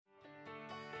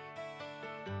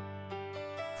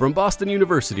From Boston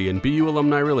University and BU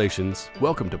Alumni Relations,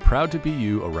 welcome to Proud to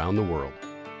BU Around the World.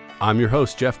 I'm your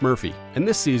host, Jeff Murphy, and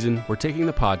this season, we're taking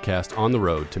the podcast on the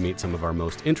road to meet some of our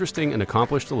most interesting and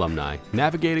accomplished alumni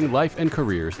navigating life and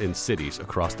careers in cities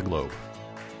across the globe.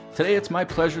 Today, it's my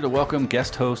pleasure to welcome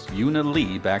guest host Yuna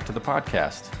Lee back to the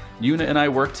podcast. Yuna and I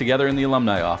work together in the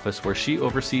alumni office where she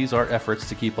oversees our efforts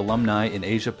to keep alumni in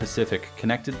Asia Pacific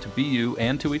connected to BU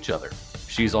and to each other.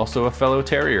 She's also a fellow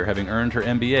Terrier, having earned her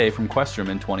MBA from Questrom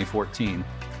in 2014.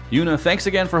 Yuna, thanks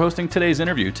again for hosting today's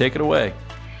interview. Take it away.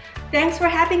 Thanks for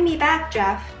having me back,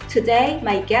 Jeff. Today,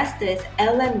 my guest is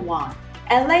Allen Wan.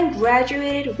 Allen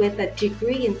graduated with a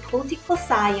degree in political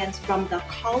science from the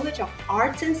College of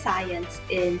Arts and Science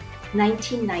in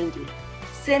 1990.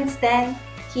 Since then,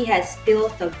 he has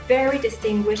built a very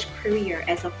distinguished career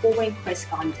as a foreign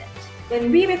correspondent.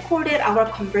 When we recorded our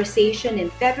conversation in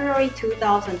February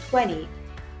 2020,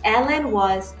 Allen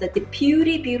was the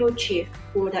Deputy Bureau Chief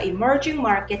for the Emerging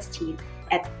Markets team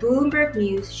at Bloomberg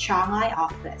News Shanghai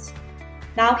office.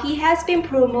 Now he has been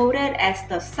promoted as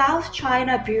the South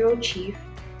China Bureau Chief.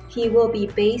 He will be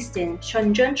based in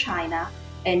Shenzhen, China,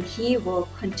 and he will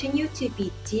continue to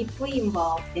be deeply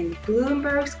involved in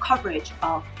Bloomberg's coverage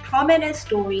of prominent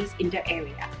stories in the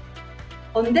area.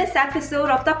 On this episode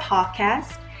of the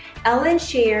podcast, Allen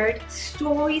shared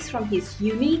stories from his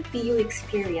unique BU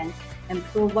experience and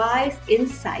provides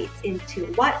insights into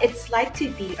what it's like to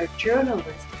be a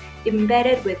journalist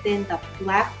embedded within the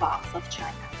black box of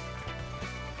China.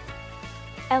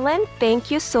 Allen, thank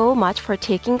you so much for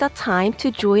taking the time to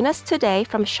join us today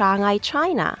from Shanghai,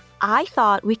 China. I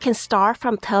thought we can start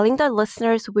from telling the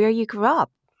listeners where you grew up.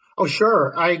 Oh,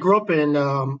 sure. I grew up in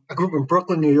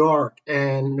Brooklyn, New York,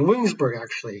 and Williamsburg,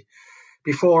 actually,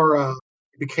 before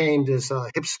it became this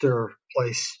hipster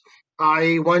place.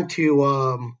 I went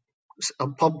to a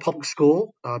public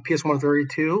school, PS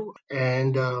 132,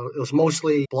 and it was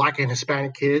mostly Black and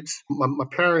Hispanic kids. My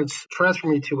parents transferred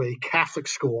me to a Catholic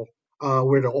school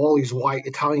where there are all these white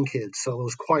Italian kids, so it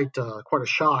was quite a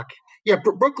shock. Yeah,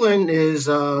 Brooklyn is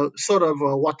sort of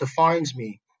what defines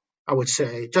me, I would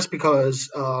say, just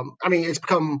because, it's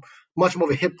become much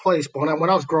more of a hip place, but when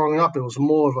I was growing up, it was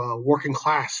more of a working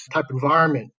class type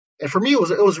environment. And for me, it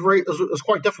was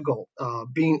quite difficult,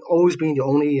 always being the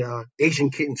only Asian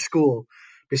kid in school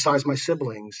besides my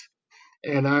siblings.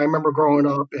 And I remember growing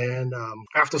up and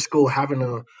after school having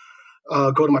to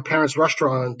go to my parents'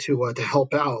 restaurant to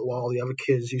help out while the other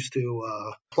kids used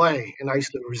to play, and I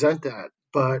used to resent that.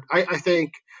 But I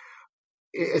think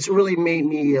it's really made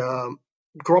me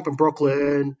grow up in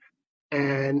Brooklyn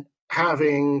and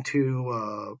having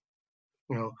to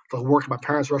work at my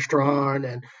parents' restaurant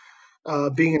and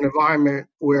being in an environment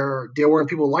where there weren't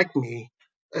people like me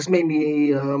has made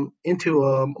me into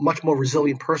a much more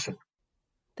resilient person.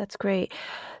 That's great.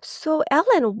 So,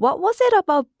 Allen, what was it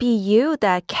about BU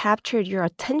that captured your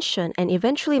attention and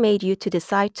eventually made you to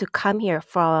decide to come here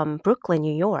from Brooklyn,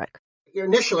 New York?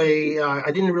 Initially,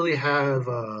 I didn't really have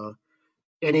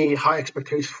any high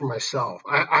expectations for myself.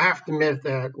 I have to admit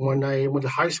that when I went to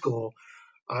high school,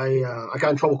 I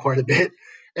got in trouble quite a bit.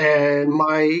 And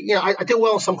I did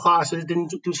well in some classes,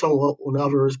 didn't do so well in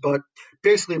others, but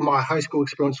basically my high school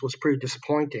experience was pretty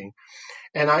disappointing.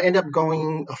 And I ended up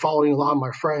following a lot of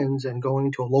my friends and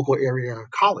going to a local area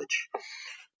college.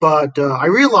 But I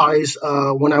realized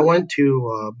when I went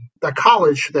to that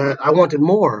college that I wanted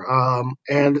more.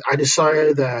 And I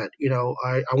decided that,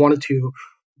 I wanted to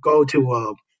go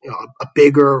to a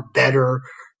bigger, better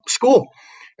school.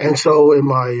 And so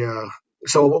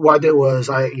so what I did was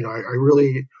I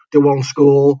really did well in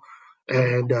school,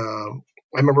 and I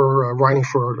remember writing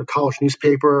for the college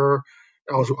newspaper.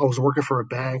 I was working for a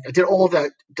bank. I did all of that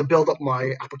to build up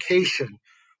my application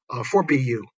for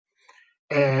BU,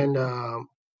 and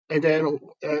then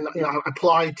I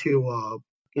applied to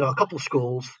a couple of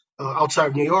schools outside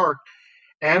of New York,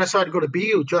 and I decided to go to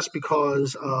BU just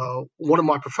because one of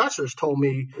my professors told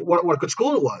me what a good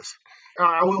school it was.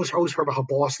 I always heard about how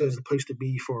Boston is the place to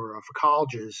be for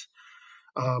colleges.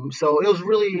 So it was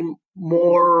really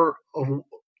more of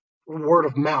word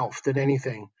of mouth than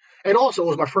anything. And also, it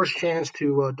was my first chance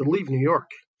to leave New York.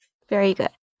 Very good.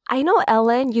 I know,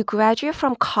 Allen, you graduated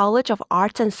from College of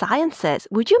Arts and Sciences.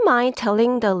 Would you mind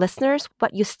telling the listeners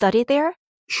what you studied there?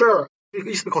 Sure. It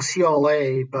used to be called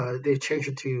CLA, but they changed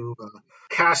it to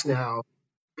CAS now.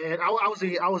 And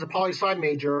I was a poli-sci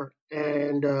major,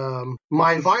 and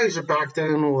my advisor back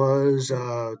then was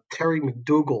Terry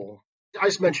McDougall. I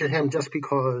just mentioned him just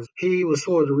because he was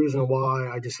sort of the reason why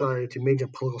I decided to major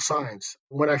in political science.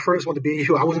 When I first went to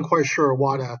BU, I wasn't quite sure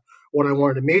what I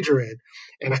wanted to major in,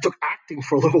 and I took acting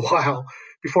for a little while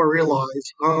before I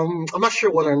realized I'm not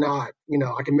sure whether or not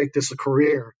I can make this a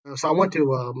career. So I went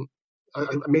to I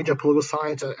majored in political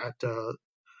science at the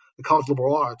College of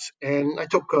Liberal Arts, and I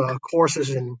took courses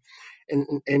in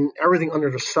everything under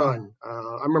the sun.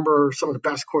 I remember some of the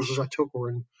best courses I took were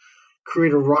in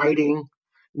creative writing,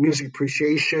 music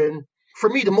appreciation. For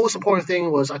me, the most important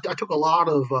thing was I took a lot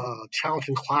of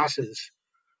challenging classes,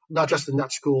 not just in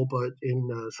that school, but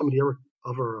in some of the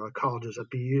other colleges at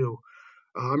BU.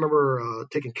 I remember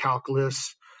taking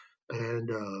calculus and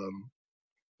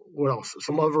what else?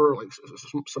 Some other like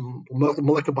some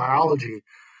molecular biology,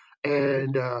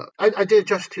 and I did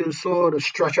just to sort of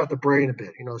stretch out the brain a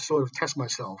bit, sort of test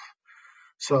myself.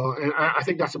 So, and I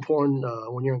think that's important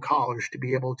when you're in college to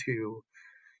be able to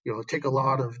take a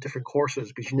lot of different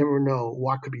courses because you never know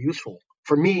what could be useful.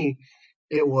 For me,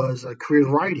 it was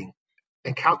creative writing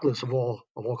and calculus of all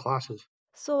classes.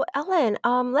 So, Ellen,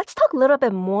 let's talk a little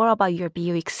bit more about your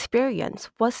BU experience.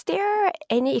 Was there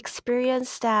any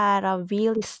experience that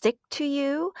really stick to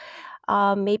you?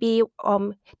 Maybe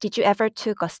did you ever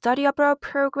took a study abroad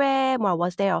program, or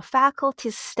was there a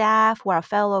faculty, staff, or a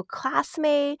fellow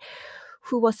classmate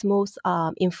who was most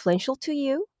influential to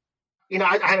you?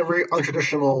 I had a very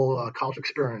untraditional college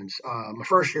experience. My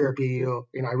first year at BU,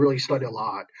 I really studied a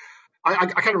lot. I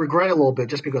kind of regret it a little bit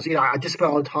just because, I just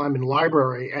spent a lot of time in the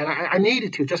library and I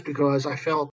needed to just because I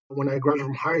felt when I graduated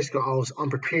from high school, I was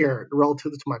unprepared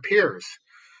relative to my peers.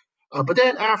 But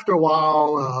then after a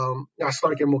while, I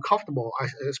started getting more comfortable,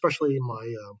 especially in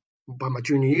by my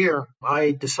junior year.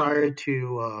 I decided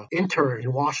to intern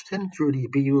in Washington through the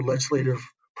BU legislative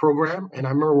program. And I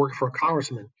remember working for a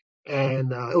congressman.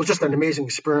 And it was just an amazing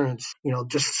experience,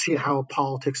 just to see how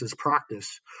politics is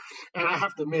practiced. And I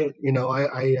have to admit,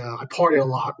 I partied a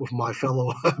lot with my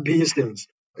fellow BU students.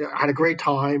 I had a great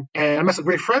time, and I met some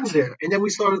great friends there. And then we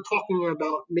started talking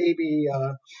about maybe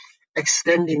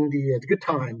extending the good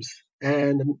times.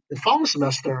 And the following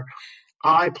semester,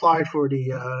 I applied for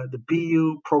the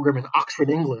BU program in Oxford,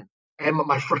 England. And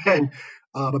my friend,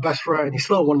 my best friend, he's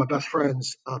still one of my best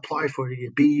friends, applied for the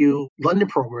BU London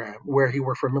program where he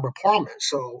worked for a member of parliament.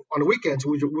 So on the weekends,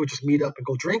 we would just meet up and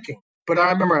go drinking. But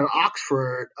I remember at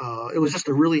Oxford, it was just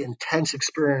a really intense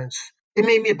experience. It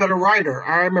made me a better writer.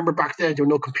 I remember back then there were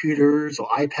no computers or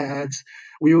iPads.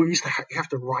 We used to have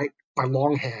to write by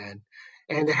longhand.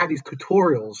 And they had these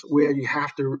tutorials where you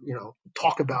have to,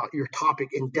 talk about your topic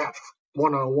in depth,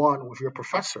 one-on-one with your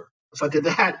professor. So I did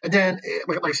that. And then,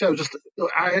 like I said, it was just,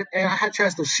 I had a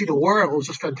chance to see the world. It was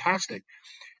just fantastic.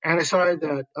 And I decided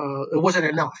that it wasn't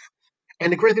enough.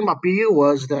 And the great thing about BU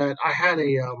was that I had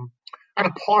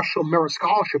a partial merit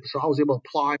scholarship, so I was able to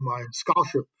apply my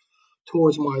scholarship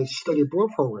towards my study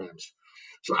abroad programs.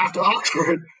 So after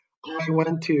Oxford, I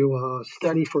went to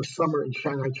study for summer in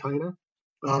Shanghai, China.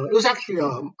 It was actually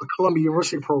a Columbia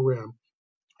University program,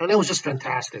 and it was just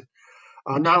fantastic.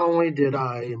 Not only did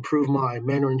I improve my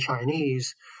Mandarin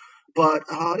Chinese, but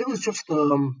it was just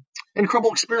an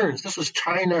incredible experience. This was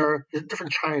China, a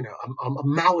different China, a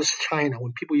Maoist China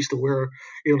when people used to wear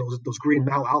those green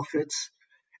Mao outfits.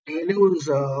 And it was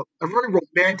a very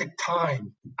romantic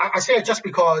time. I say it just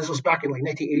because it was back in like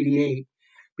 1988,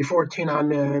 before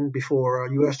Tiananmen, before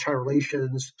U.S.-China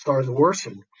relations started to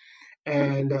worsen.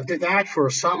 And did that for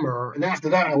a summer. And after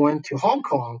that, I went to Hong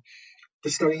Kong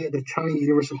to study at the Chinese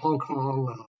University of Hong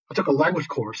Kong. I took a language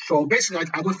course. So basically,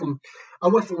 I went from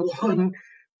one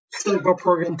study abroad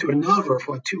program to another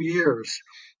for like 2 years,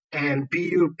 and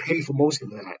BU paid for most of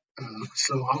that.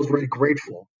 So I was very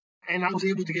grateful, and I was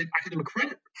able to get academic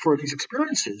credit for these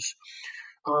experiences.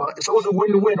 So it was a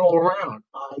win-win all around.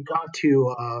 I got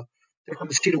to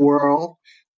see the world.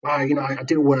 I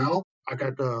did well. I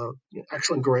got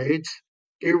excellent grades.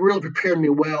 It really prepared me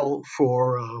well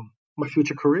for my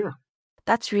future career.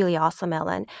 That's really awesome,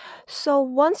 Ellen. So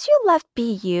once you left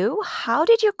BU, how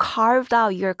did you carve out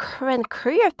your current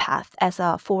career path as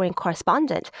a foreign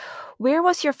correspondent? Where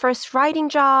was your first writing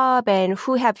job, and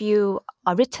who have you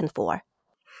written for?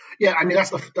 Yeah, I mean that's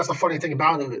the funny thing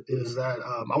about it is that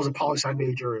I was a poli-sci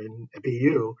major at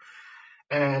BU,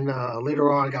 and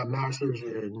later on I got a master's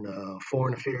in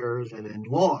foreign affairs and in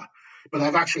law, but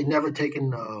I've actually never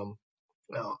taken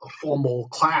a formal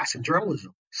class in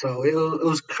journalism. So it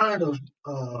was kind of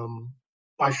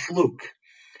by fluke.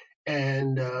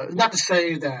 And not to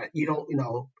say that you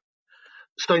don't,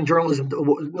 studying journalism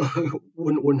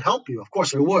wouldn't help you. Of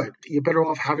course it would. You're better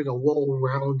off having a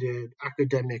well-rounded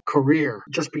academic career,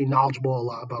 just being knowledgeable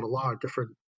about a lot of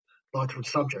different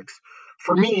subjects.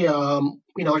 For me,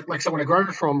 like I said, when I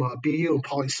graduated from BU and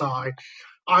poli sci,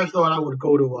 I thought I would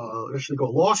go to actually go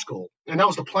to law school, and that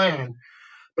was the plan.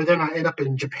 But then I ended up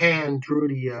in Japan through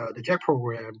the JET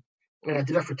program, And I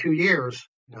did that for 2 years.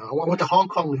 I went to Hong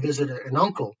Kong to visit an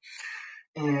uncle,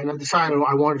 and I decided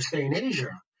I wanted to stay in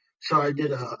Asia. So I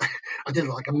did I did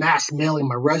like a mass mailing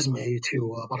my resume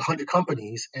to about 100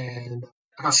 companies, and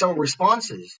I got several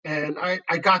responses. And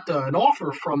I got an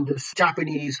offer from this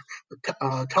Japanese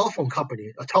telephone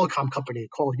company, a telecom company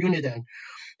called Uniden,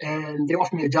 and they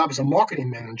offered me a job as a marketing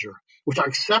manager, which I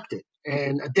accepted.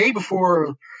 And a day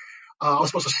before I was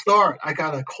supposed to start, I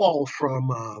got a call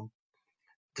from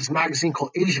this magazine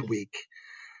called Asia Week.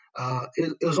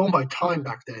 It was owned by Time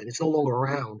back then. It's no longer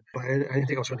around, but I didn't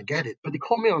think I was going to get it. But they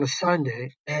called me on a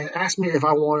Sunday and asked me if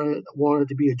I wanted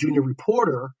to be a junior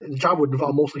reporter. And the job would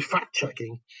involve mostly fact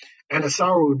checking, and the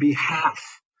salary would be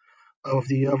half of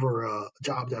the other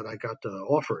job that I got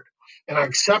offered. And I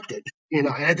accepted. And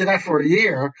I did that for a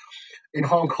year in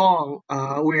Hong Kong,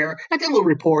 where I did a little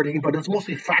reporting, but it was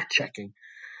mostly fact checking.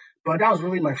 But that was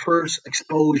really my first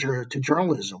exposure to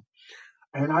journalism.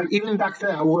 And even back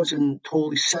then, I wasn't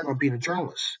totally set on being a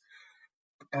journalist.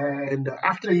 And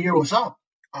after the year was up,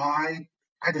 I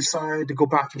decided to go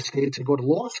back to the States and go to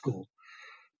law school.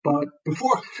 But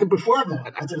before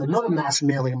that, I did another mass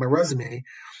mailing of my resume,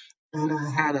 and I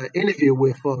had an interview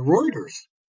with Reuters.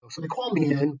 So they called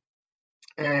me in,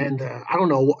 and I don't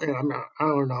know, I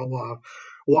don't know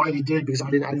why they did, because I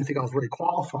didn't think I was very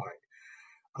qualified.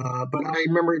 But I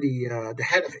remember the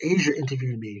head of Asia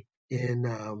interviewed me in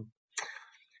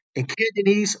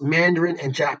Cantonese, Mandarin,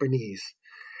 and Japanese.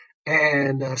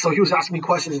 And so he was asking me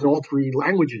questions in all three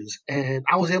languages, and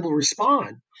I was able to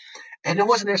respond. And it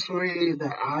wasn't necessarily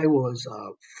that I was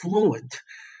fluent,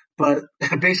 but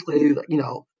basically,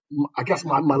 I guess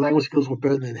my language skills were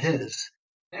better than his.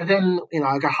 And then,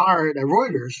 I got hired at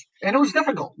Reuters, and it was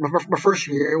difficult. My first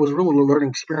year, it was really a learning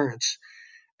experience.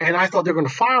 And I thought they were going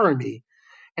to fire me.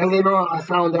 And later on, I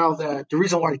found out that the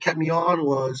reason why they kept me on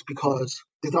was because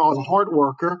they thought I was a hard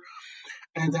worker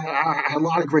and that I had a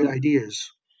lot of great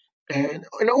ideas. And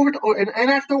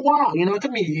after a while, it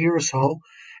took me a year or so,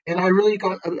 and I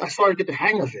started to get the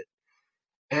hang of it,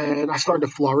 and I started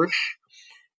to flourish.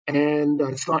 And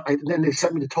then they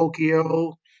sent me to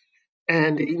Tokyo,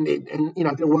 and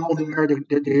I did well there.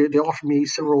 They offered me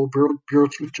several bureau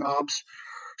chief jobs.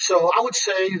 So I would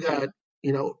say that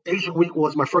Asian Week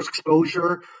was my first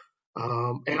exposure,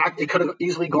 and it could have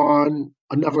easily gone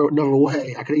another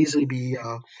way. I could easily be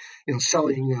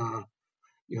selling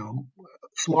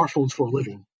smartphones for a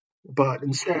living, but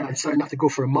instead I decided not to go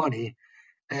for money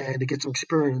and to get some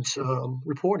experience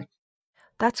reporting.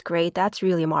 That's great. That's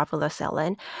really marvelous,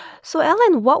 Ellen. So,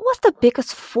 Ellen, what was the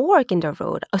biggest fork in the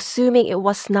road, assuming it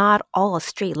was not all a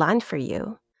straight line for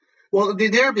you? Well,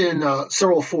 there have been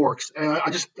several forks, and I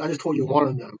just told you one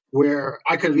of them, where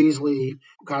I could have easily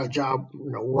got a job,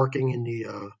 working in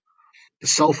the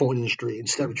cell phone industry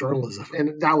instead of journalism,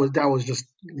 and that was just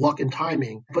luck and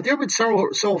timing. But there have been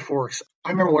several forks. I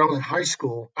remember when I was in high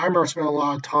school, I spent a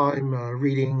lot of time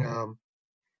reading.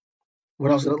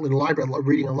 When I was in the library,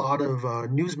 reading a lot of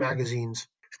news magazines,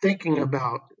 thinking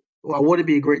about, well, would it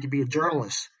be great to be a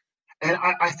journalist? And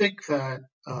I think that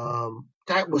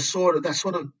that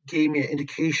sort of gave me an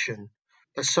indication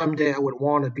that someday I would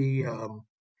want to be,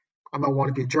 I might want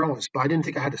to be a journalist, but I didn't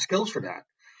think I had the skills for that.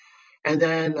 And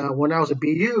then when I was at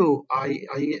BU, I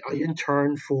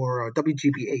interned for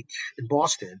WGBH in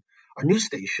Boston, a news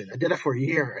station. I did that for a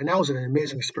year, and that was an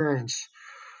amazing experience.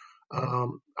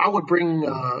 I would bring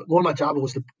one of my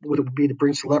jobs would be to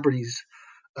bring celebrities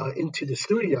into the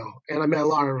studio, and I met a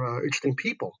lot of interesting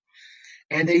people.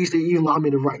 And they used to even allow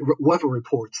me to write weather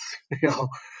reports,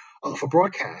 for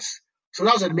broadcasts. So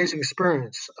that was an amazing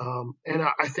experience. And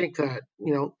I think that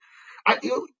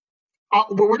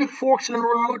were there forks in the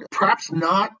road? Perhaps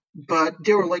not, but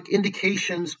there were like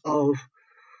indications of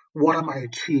what I might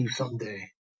achieve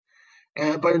someday.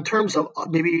 But in terms of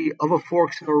maybe other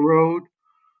forks in the road,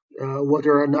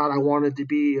 whether or not I wanted to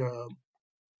be a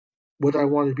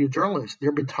journalist. There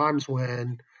have been times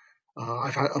when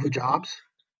I've had other jobs.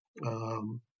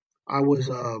 I worked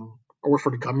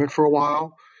for the government for a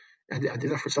while, and I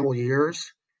did that for several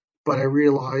years. But I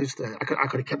realized that I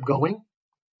could have kept going,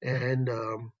 and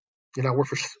I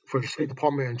worked for the State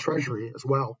Department and Treasury as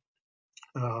well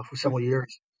for several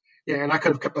years. Yeah, and I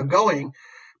could have kept on going,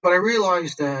 but I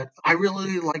realized that I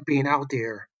really like being out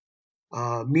there.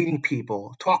 Meeting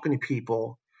people, talking to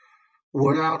people,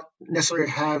 without necessarily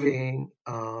having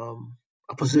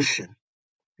a position,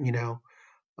 and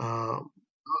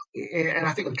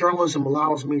I think journalism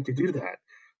allows me to do that.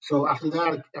 So after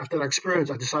that experience,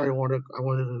 I decided I wanted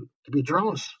to be a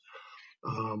journalist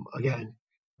again.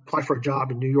 Applied for a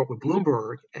job in New York with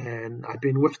Bloomberg, and I've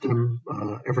been with them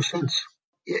ever since.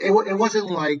 It wasn't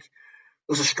like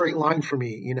was a straight line for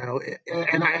me,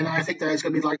 and I think that it's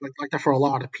going to be like that for a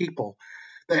lot of people.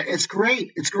 That it's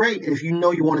great. It's great if you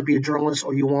know you want to be a journalist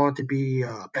or you want to be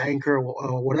a banker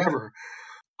or whatever.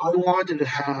 I wanted to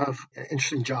have an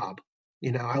interesting job.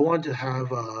 I wanted to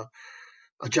have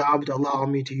a job that allowed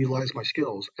me to utilize my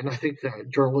skills, and I think that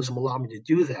journalism allowed me to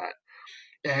do that.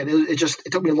 And it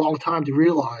took me a long time to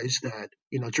realize that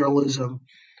journalism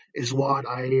is what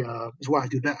I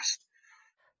do best.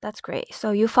 That's great.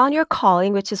 So you found your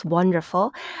calling, which is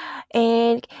wonderful.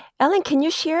 And Ellen, can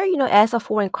you share, as a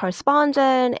foreign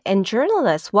correspondent and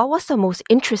journalist, what was the most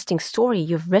interesting story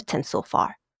you've written so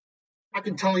far? I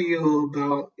can tell you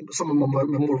about some of my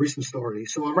more recent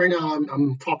stories. So right now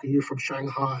I'm talking to you from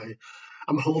Shanghai.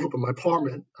 I'm holed up in my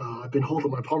apartment. I've been holed up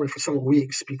in my apartment for several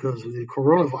weeks because of the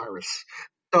coronavirus.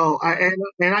 So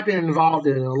I've been involved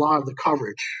in a lot of the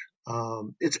coverage.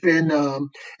 It's been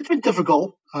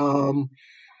difficult.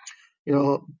 You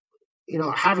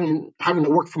know, having to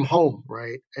work from home,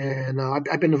 right? And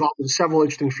I've been involved in several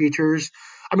interesting features.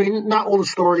 I mean, not all the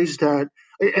stories that,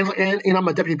 and I'm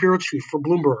a deputy bureau chief for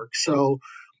Bloomberg, so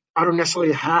I don't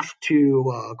necessarily have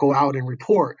to go out and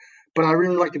report, but I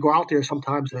really like to go out there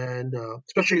sometimes, and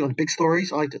especially on big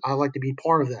stories, I like to be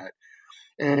part of that.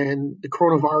 And the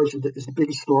coronavirus is the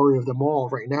biggest story of them all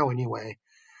right now, anyway.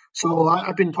 So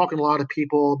I've been talking to a lot of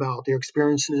people about their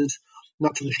experiences,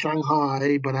 not just in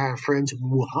Shanghai, but I have friends in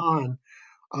Wuhan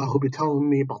who've been telling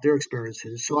me about their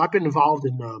experiences. So I've been involved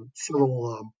in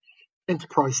several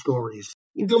enterprise stories.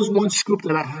 There was one scoop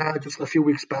that I had just a few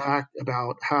weeks back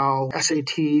about how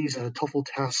SATs and TOEFL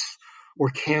tests were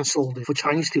canceled for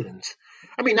Chinese students.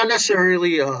 I mean, not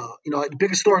necessarily, the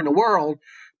biggest story in the world,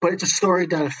 but it's a story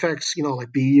that affects,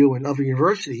 like BU and other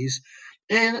universities.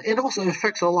 And it also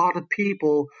affects a lot of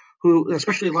people who,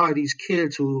 especially a lot of these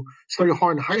kids who study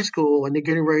hard in high school and they're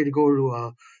getting ready to go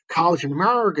to college in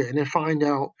America and then find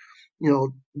out,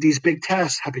 these big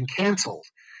tests have been canceled.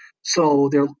 So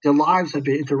their lives have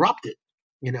been interrupted,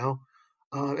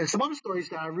 And some other stories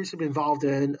that I've recently been involved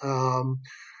in,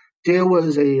 there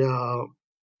was a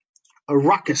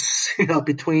ruckus,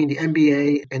 between the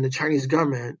NBA and the Chinese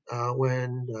government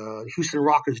when Houston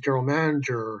Rockets general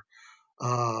manager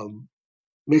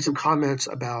made some comments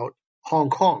about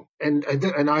Hong Kong, and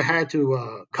I had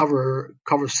to cover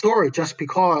a story just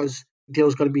because there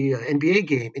was going to be an NBA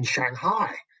game in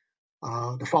Shanghai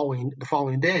the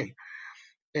following day.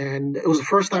 And it was the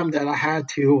first time that I had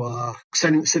to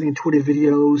sending Twitter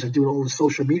videos and doing all the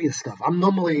social media stuff. I'm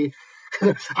normally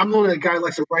a guy who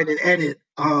likes to write and edit.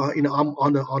 I'm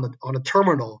on a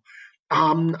terminal.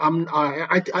 Don't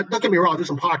get me wrong. I do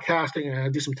some podcasting and I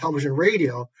do some television,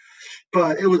 radio,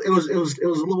 but it was a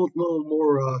little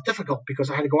more difficult because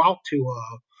I had to go out to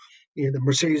the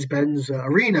Mercedes-Benz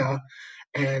arena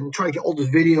and try to get all this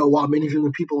video while I'm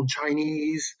interviewing people in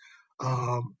Chinese.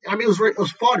 It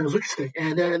was fun. It was interesting.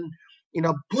 And then,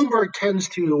 Bloomberg tends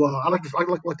to. I like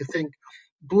to think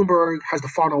Bloomberg has the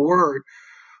final word.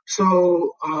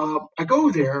 So I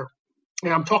go there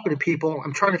and I'm talking to people.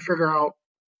 I'm trying to figure out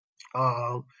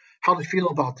how they feel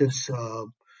about this.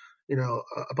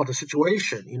 About the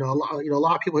situation. A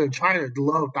lot of people in China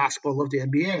love basketball, love the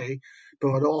NBA, but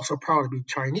are also proud to be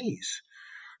Chinese.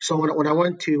 So when I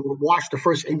went to watch the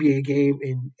first NBA game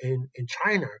in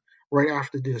China right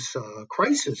after this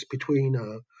crisis between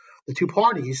the two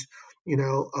parties,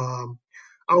 I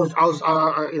was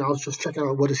just checking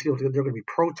out what is there going to be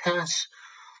protests,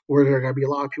 where there are going to be a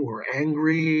lot of people who are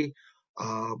angry.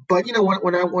 But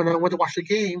when I went to watch the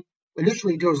game,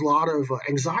 initially there was a lot of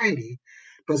anxiety,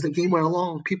 but as the game went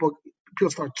along, people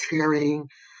started cheering,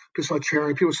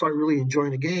 people started really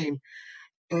enjoying the game.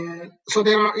 And so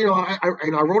then,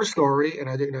 I wrote a story and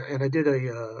I did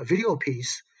a video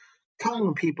piece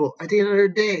telling people at the end of the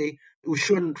day, we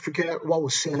shouldn't forget what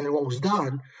was said, what was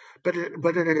done. But at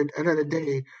the end of the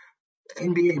day,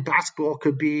 NBA basketball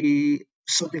could be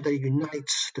something that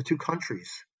unites the two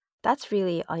countries. That's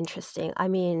really interesting. I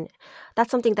mean, that's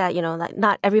something that, like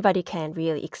not everybody can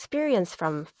really experience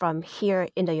from here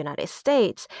in the United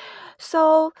States.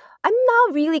 So I'm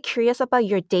now really curious about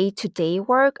your day-to-day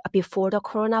work before the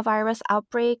coronavirus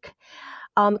outbreak.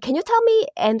 Can you tell me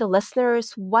and the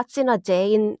listeners what's in a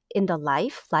day in the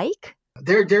life like?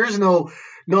 There is no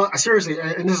seriously,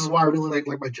 and this is why I really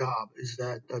like my job, is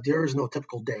that there is no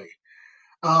typical day.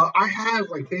 I have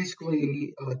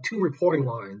basically two reporting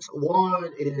lines.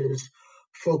 One is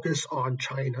focus on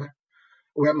China,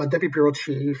 where I'm a deputy bureau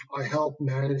chief. I help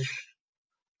manage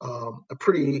a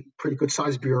pretty good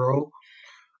sized bureau,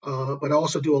 but I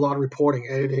also do a lot of reporting,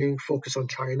 editing, focus on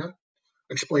China,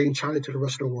 explaining China to the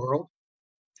rest of the world.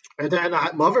 And then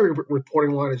my other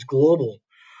reporting line is global,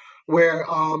 where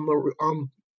I'm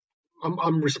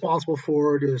responsible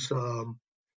for this.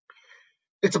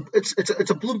 It's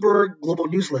a Bloomberg global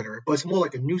newsletter, but it's more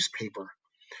like a newspaper,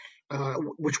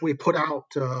 which we put out.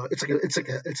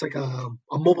 It's like a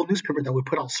mobile newspaper that we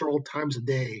put out several times a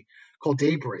day called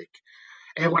Daybreak.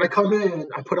 And when I come in,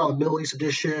 I put out a Middle East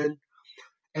edition,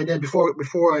 and then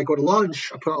before I go to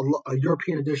lunch, I put out a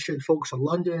European edition focused on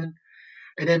London,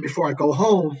 and then before I go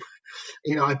home,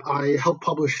 I help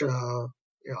publish a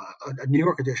New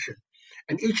York edition,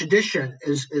 and each edition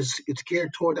is it's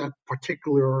geared toward that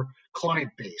particular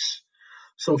client base.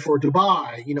 So for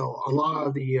Dubai, a lot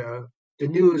of the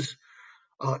news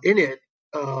in it,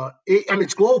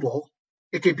 it's global.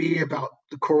 It could be about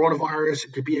the coronavirus.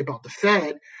 It could be about the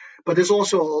Fed, but there's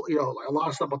also a lot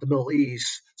of stuff about the Middle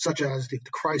East, such as the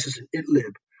crisis in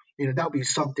Idlib. That would be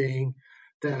something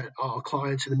that our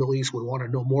clients in the Middle East would want to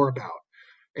know more about.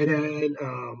 And then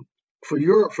for the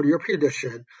European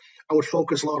edition, I would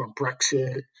focus a lot on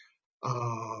Brexit,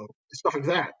 stuff like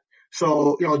that.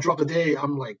 So throughout the day,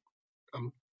 I'm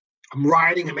I'm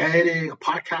writing, I'm editing, I'm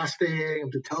podcasting, I'm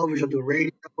doing television, I'm doing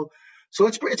radio. So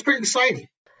it's pretty exciting.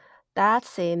 That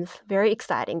seems very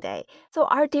exciting day. So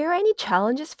are there any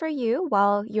challenges for you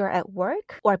while you're at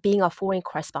work or being a foreign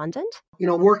correspondent?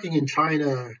 Working in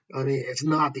China, I mean, it's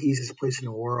not the easiest place in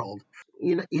the world.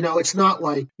 It's not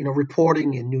like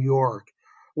reporting in New York,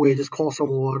 where you just call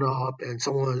someone up and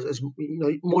someone is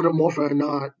more often than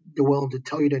not, they're willing to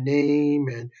tell you their name,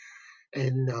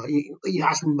 and you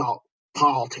ask them about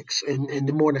politics, and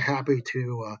they're more than happy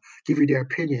to give you their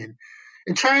opinion.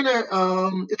 In China,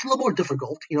 it's a little more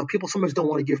difficult. People sometimes don't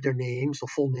want to give their names, the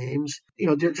full names.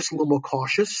 They're just a little more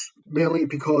cautious, mainly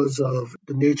because of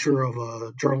the nature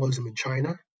of journalism in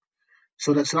China.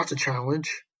 So that's a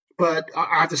challenge. But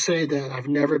I have to say that I've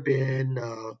never been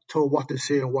told what to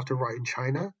say or what to write in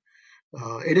China.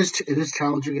 It is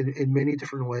challenging in many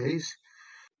different ways.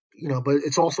 But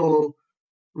it's also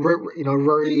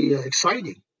very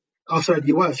exciting. Outside the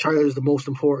U.S., China is the most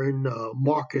important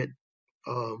market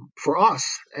for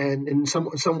us, and in some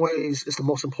ways, it's the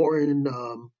most important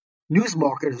news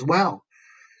market as well.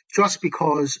 Just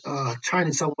because China,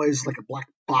 in some ways, is like a black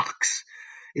box.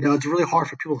 It's really hard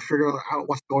for people to figure out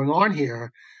what's going on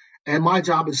here. And my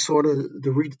job is sort of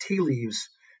to read the tea leaves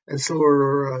and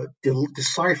sort of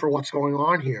decipher what's going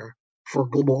on here for a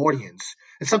global audience.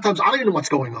 And sometimes I don't even know what's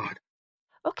going on.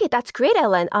 Okay, that's great,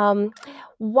 Ellen.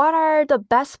 What are the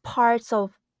best parts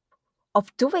of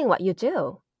doing what you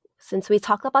do? Since we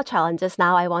talked about challenges,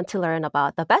 now I want to learn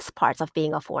about the best parts of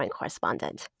being a foreign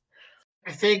correspondent.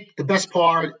 I think the best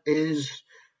part is,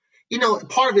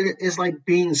 part of it is like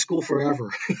being in school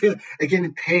forever and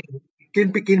getting paid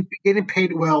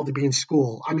well to be in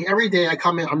school. I mean, every day I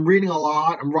come in, I'm reading a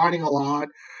lot, I'm writing a lot,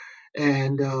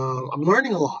 and I'm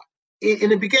learning a lot. In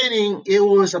the beginning, it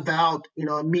was about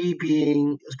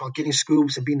it's about getting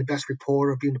scoops and being the best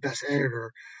reporter, being the best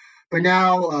editor. But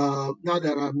now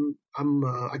that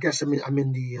I guess I'm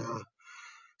in the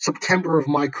September of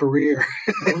my career,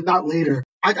 not later.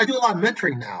 I do a lot of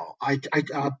mentoring now.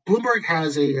 Bloomberg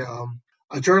has a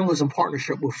journalism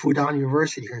partnership with Fudan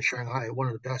University here in Shanghai, one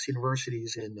of the best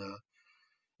universities in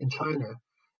China.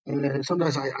 And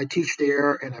sometimes I teach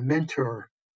there, and I mentor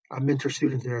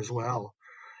students there as well.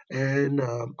 And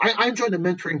I enjoy the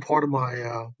mentoring part of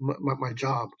my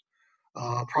job,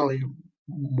 probably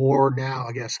more now,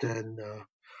 I guess, than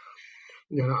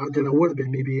than I would have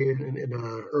been maybe in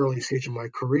an early stage of my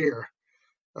career.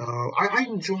 I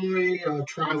enjoy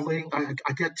traveling. I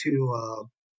get to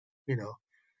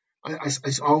I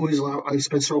always I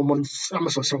spend several months. I'm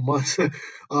not several months,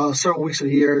 several weeks a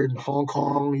year in Hong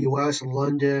Kong, U.S., and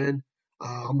London.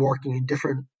 I'm working in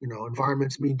different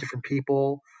environments, meeting different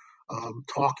people,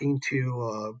 talking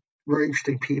to very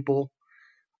interesting people.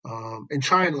 In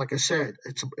China, like I said,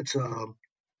 it's a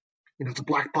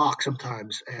black box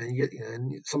sometimes,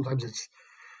 and sometimes it's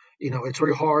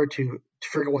very hard to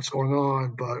figure out what's going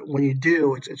on. But when you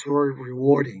do, it's very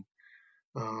rewarding.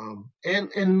 And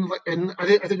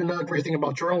I think another great thing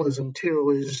about journalism too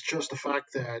is just the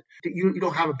fact that you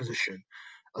don't have a position.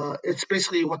 It's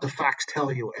basically what the facts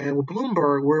tell you. And with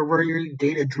Bloomberg, we're very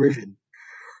data driven.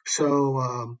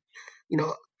 So you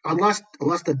know, unless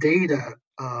the data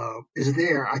is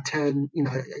there, I tend you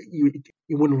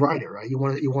wouldn't write it, right? You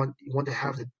want to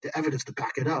have the evidence to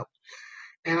back it up.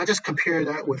 And I just compare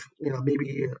that with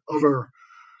maybe other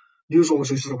news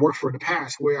organizations I worked for in the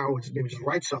past, where I would maybe just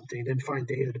write something, then find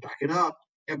data to back it up.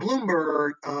 At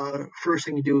Bloomberg, first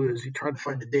thing you do is you try to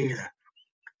find the data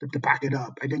to back it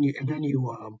up, and then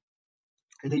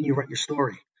you write your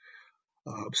story.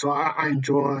 So I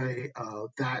enjoy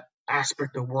that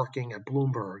aspect of working at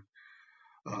Bloomberg.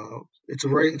 It's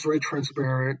very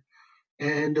transparent,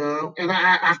 and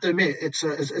I have to admit, it's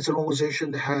an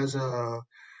organization that has a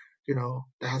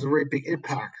very big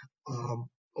impact all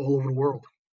over the world.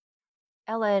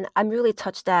 Ellen, I'm really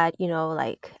touched that,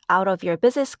 like out of your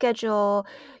busy schedule,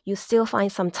 you still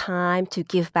find some time to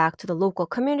give back to the local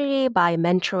community by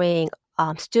mentoring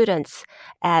students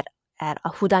at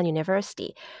Hudan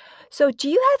University. So do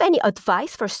you have any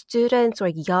advice for students or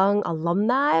young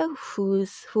alumni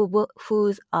who's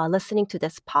listening to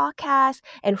this podcast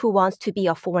and who wants to be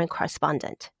a foreign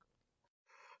correspondent?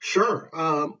 Sure.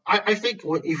 I think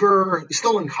if you're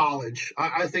still in college,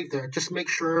 I think that just make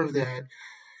sure that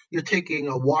you're taking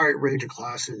a wide range of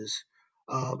classes,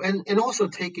 and also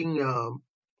taking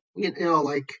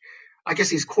like, I guess,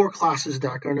 these core classes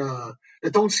that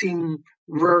don't seem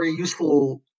very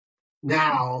useful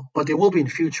now, but they will be in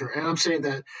the future. And I'm saying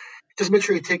that just make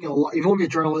sure you're taking a lot. If you want to be a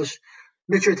journalist,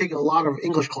 make sure you're taking a lot of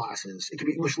English classes. It could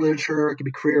be English literature, it could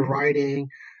be creative writing,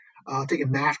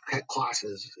 taking math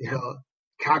classes,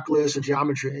 calculus or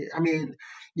geometry. I mean,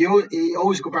 you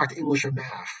always go back to English and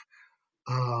math.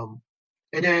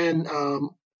 And then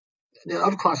the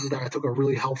other classes that I took are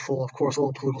really helpful. Of course,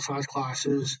 all the political science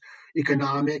classes,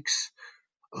 economics,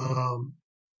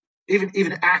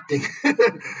 even acting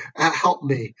helped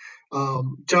me.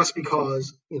 Just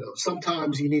because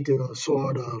sometimes you need to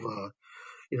sort of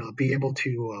be able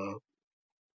to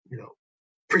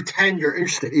pretend you're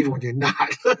interested even when you're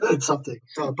not in something.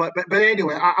 So, but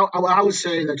anyway, I would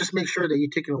say that just make sure that you're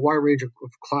taking a wide range of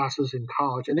classes in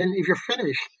college, and then if you're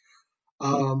finished,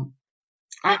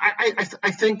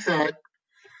 I think that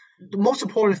the most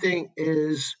important thing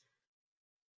is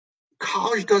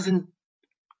college doesn't.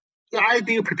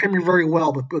 IB prepare me very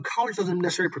well, but college doesn't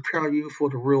necessarily prepare you for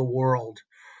the real world.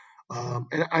 And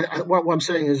what I'm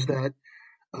saying is that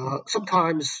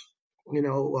sometimes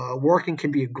working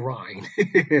can be a grind,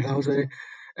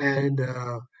 and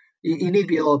you need to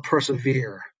be able to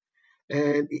persevere.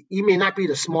 And you may not be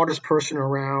the smartest person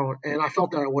around, and I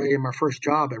felt that way in my first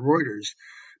job at Reuters.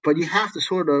 But you have to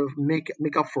sort of make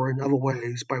up for it in other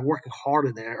ways by working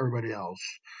harder than everybody else.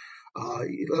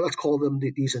 Let's call them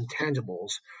these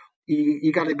intangibles.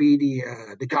 You got to be the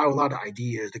guy with a lot of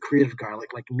ideas, the creative guy,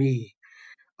 like me.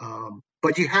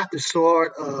 But you have to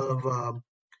sort of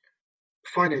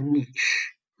find a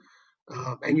niche,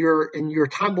 and your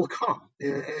time will come.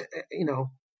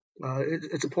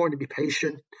 It's important to be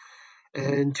patient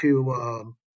and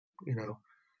to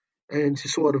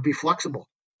sort of be flexible,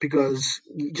 because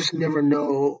you just never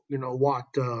know what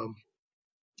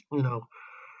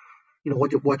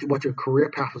what your career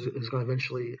path is going to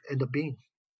eventually end up being.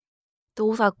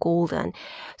 Those are golden.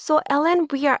 So, Ellen,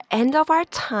 we are end of our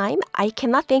time. I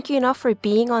cannot thank you enough for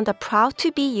being on the Proud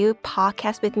to Be You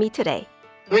podcast with me today.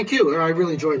 Thank you. I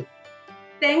really enjoyed it.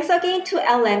 Thanks again to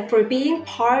Ellen for being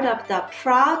part of the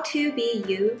Proud to Be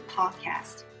You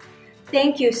podcast.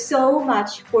 Thank you so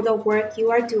much for the work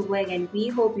you are doing, and we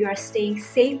hope you are staying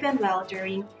safe and well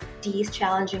during these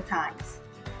challenging times.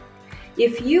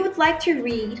 If you would like to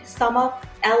read some of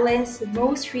Ellen's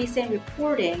most recent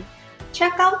reporting,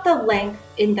 check out the link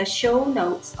in the show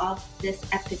notes of this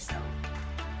episode.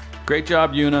 Great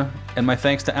job, Yuna, and my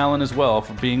thanks to Allen as well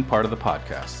for being part of the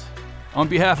podcast. On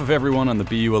behalf of everyone on the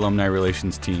BU Alumni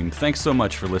Relations team, thanks so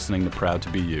much for listening to Proud to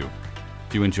Be You.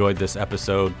 If you enjoyed this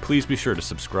episode, please be sure to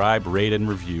subscribe, rate, and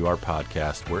review our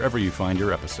podcast wherever you find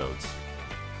your episodes.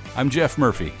 I'm Jeff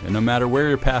Murphy, and no matter where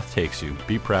your path takes you,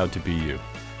 be proud to be you.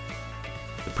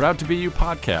 The Proud to Be You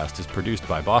podcast is produced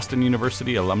by Boston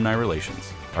University Alumni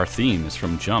Relations. Our theme is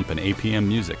from Jump and APM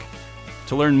Music.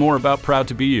 To learn more about Proud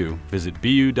to Be You, visit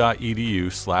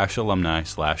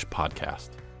bu.edu/alumni/podcast.